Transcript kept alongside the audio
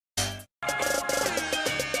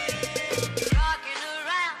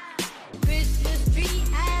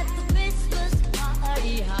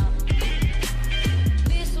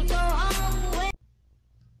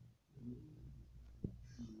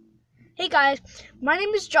guys, my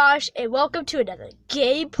name is Josh and welcome to another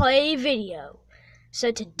gameplay video.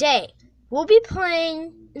 So today, we'll be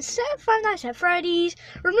playing, instead of Five Nights at Freddy's,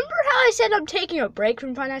 remember how I said I'm taking a break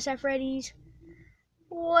from Five Nights at Freddy's?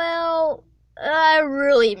 Well, I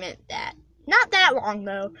really meant that. Not that long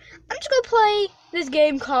though. I'm just gonna play this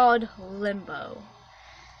game called Limbo.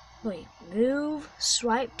 Wait, move,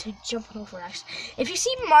 swipe to jump over X. If you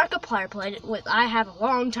see Markiplier played it, what I have a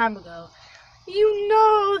long time ago, you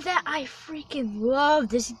know that I freaking love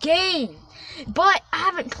this game. But I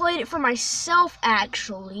haven't played it for myself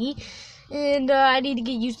actually, and I need to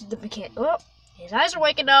get used to the mechanic. Oh, his eyes are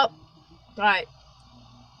waking up. Alright.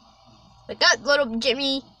 Wake up, little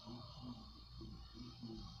Jimmy.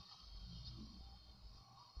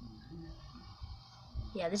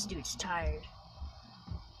 Yeah, this dude's tired.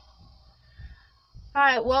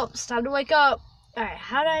 Alright, well, it's time to wake up. Alright,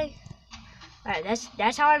 Alright,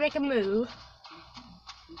 that's how I make a move.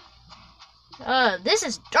 This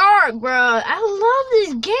is dark, bro. I love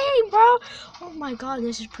this game, bro. Oh my god,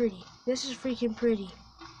 this is pretty. This is freaking pretty.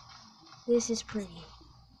 This is pretty.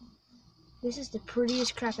 This is the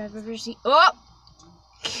prettiest crap I've ever seen. Oh!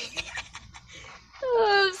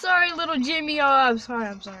 Oh, I'm sorry, little Jimmy. Oh, I'm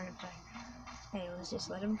sorry. Hey, let's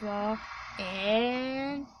just let him fall.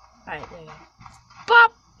 And... Alright, there you go.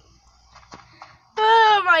 Pop!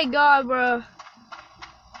 Oh my god, bro.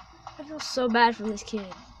 I feel so bad for this kid.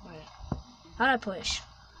 Alright. How do I push?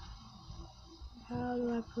 How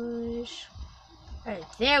do I push? Alright,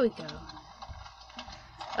 there we go.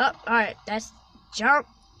 Oh, alright, that's jump.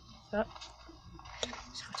 Oh.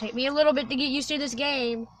 It's gonna take me a little bit to get used to this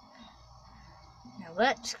game. Now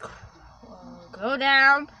let's go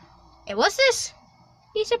down. Hey, what's this?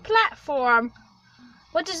 It's a platform.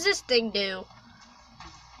 What does this thing do?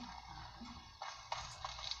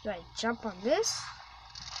 Do I jump on this?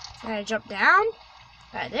 Can I jump down?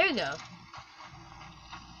 Alright, there we go.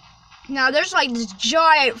 Now, there's like this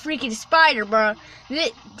giant freaking spider, bro.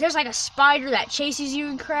 There's like a spider that chases you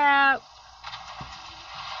and crap.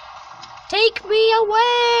 Take me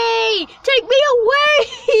away! Take me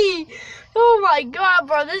away! Oh my god,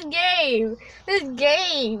 bro, this game.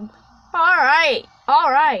 Alright.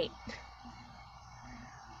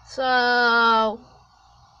 So,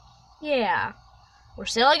 yeah. We're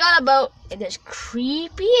sailing on a boat in this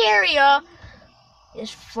creepy area.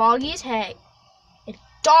 It's foggy as heck. It's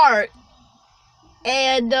dark.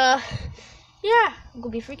 And, yeah, I'm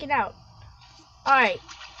gonna be freaking out. Alright.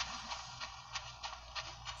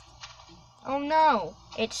 Oh no,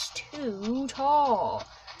 it's too tall.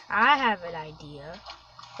 I have an idea.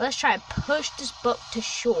 Let's try and push this boat to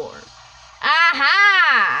shore.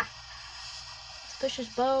 Aha! Let's push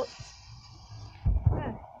this boat.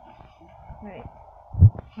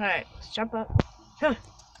 Alright, let's jump up.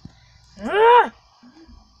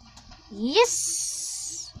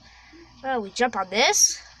 Yes! Oh, we jump on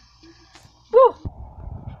this. Woo!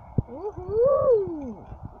 Woohoo!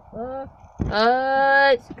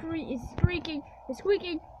 It's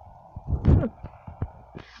squeaking.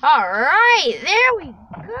 Alright, there we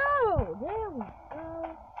go.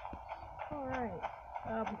 Alright.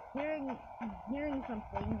 I'm hearing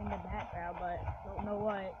something in the background, but don't know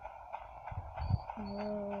what.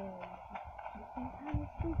 Whoa.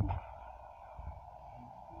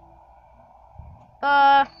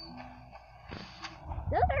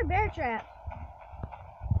 Those are bear traps.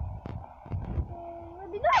 Let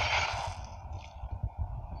me go.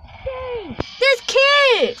 Dang, this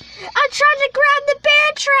kid! I'm trying to grab the bear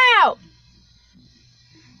trap.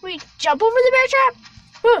 We jump over the bear trap?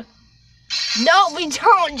 No, we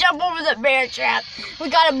don't jump over the bear trap. We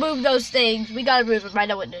gotta move those things. We gotta move them. I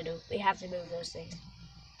know what to do. We have to move those things.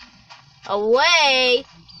 Away!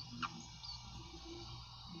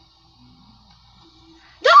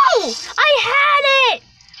 No! I had it!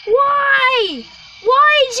 Why?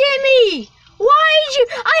 Why, Jimmy? Why did you?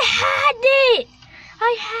 I had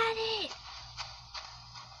it!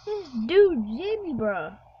 This dude, Jimmy,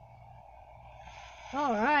 bruh.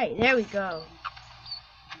 Alright, there we go.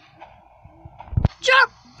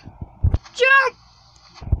 Jump!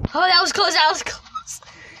 Oh, that was close.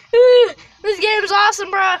 This game is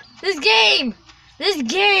awesome, bro. This game,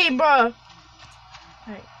 bro.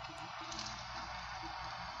 Alright.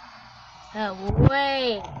 Oh,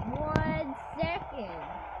 wait 1 second.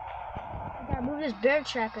 I gotta move this bear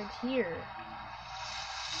trap right here.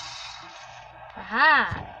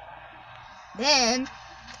 Aha. Then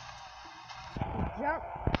jump.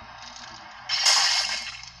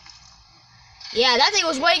 Yeah, that thing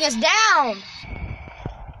was weighing us down.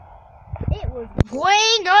 It was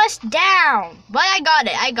weighing us down. But I got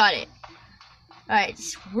it. Alright,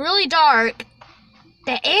 it's really dark.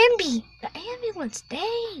 The ambulance,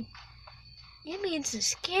 dang. Ambulance is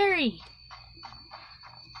scary.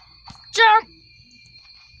 Jump!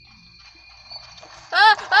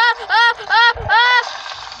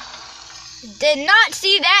 Did not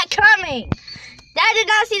see that coming. Did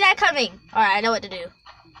not see that coming. Alright, I know what to do.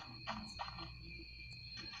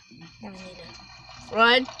 Now we need to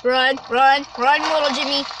run, little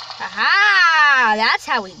Jimmy. Aha! That's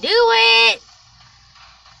how we do it.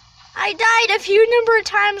 I died a few number of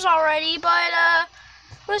times already, but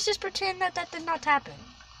let's just pretend that did not happen.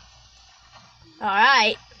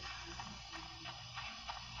 Alright.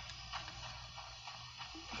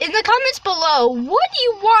 In the comments below, what do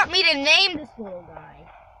you want me to name this little guy?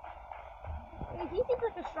 He seems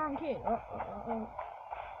like a strong kid.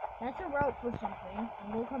 That's a rope for something,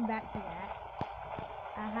 and we'll come back to that.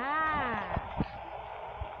 Aha!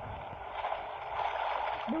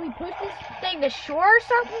 Do we push this thing to shore or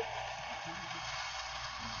something?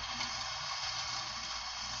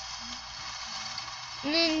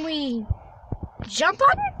 And then we jump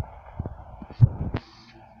on it?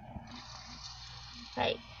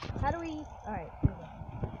 Right. How do we... Alright, here we go.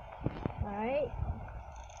 Alright.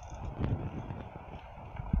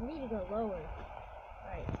 I need to go lower.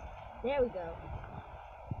 Alright. There we go.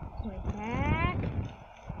 Swing back.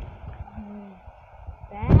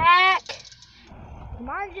 Back. Come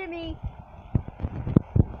on, Jimmy.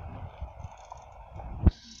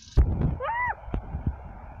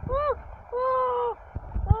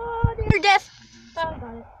 Near death. Oh,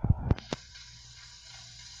 got it.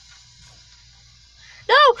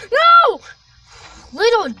 No!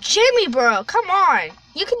 Little Jimmy, bro. Come on.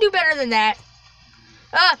 You can do better than that.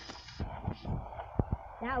 That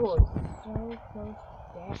was so close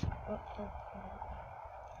to death.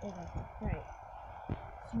 Right.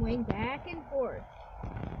 Swing back and forth.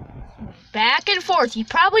 Swing back and forth. You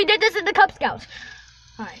probably did this in the Cub Scouts.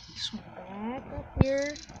 Alright. Swing back up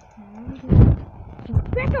here.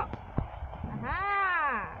 Back up.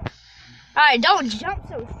 Aha! Alright, don't jump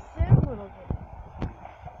so soon, little bit.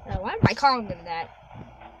 Why am I calling them that?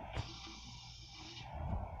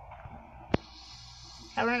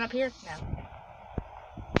 Can I run up here? No.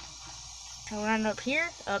 Can I run up here?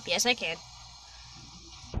 Oh, yes I can.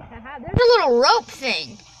 Haha, there's a little rope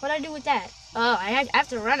thing. What do I do with that? Oh, I have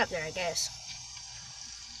to run up there, I guess.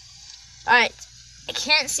 Alright. I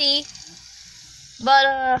can't see. But,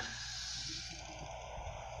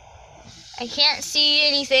 I can't see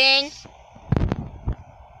anything.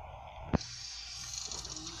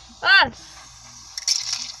 Ah!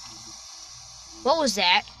 What was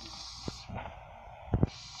that?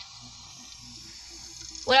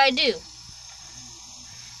 What'd I do?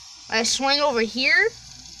 I swing over here?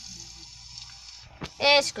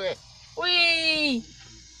 Screw it. Whee!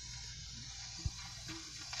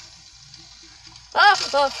 Oh!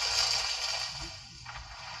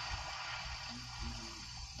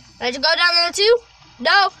 Did I just go down there too?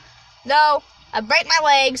 No. I break my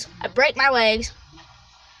legs.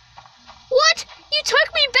 What? You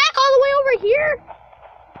took me back all the way over here?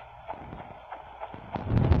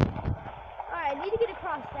 Alright, I need to get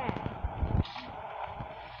across that.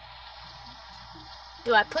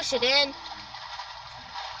 Do I push it in?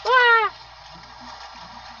 Ah!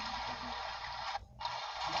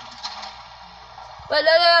 But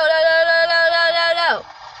no.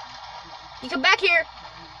 You come back here.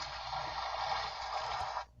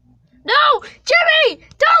 No! Jimmy!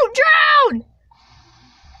 Don't drown!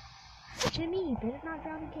 Jimmy, you better not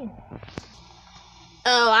drown again.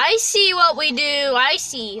 Oh, I see what we do. I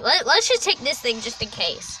see. Let's just take this thing just in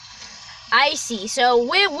case. I see. So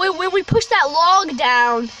when we push that log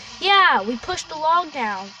down, yeah, we push the log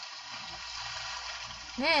down.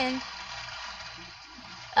 Then,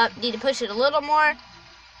 need to push it a little more.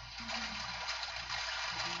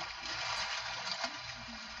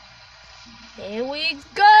 There we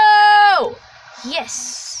go!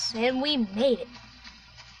 Yes, and we made it.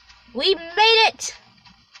 We made it!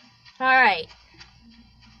 Alright.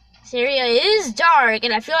 This area is dark,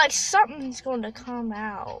 and I feel like something's going to come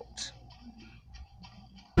out.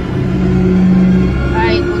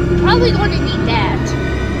 Alright, we're probably going to need that.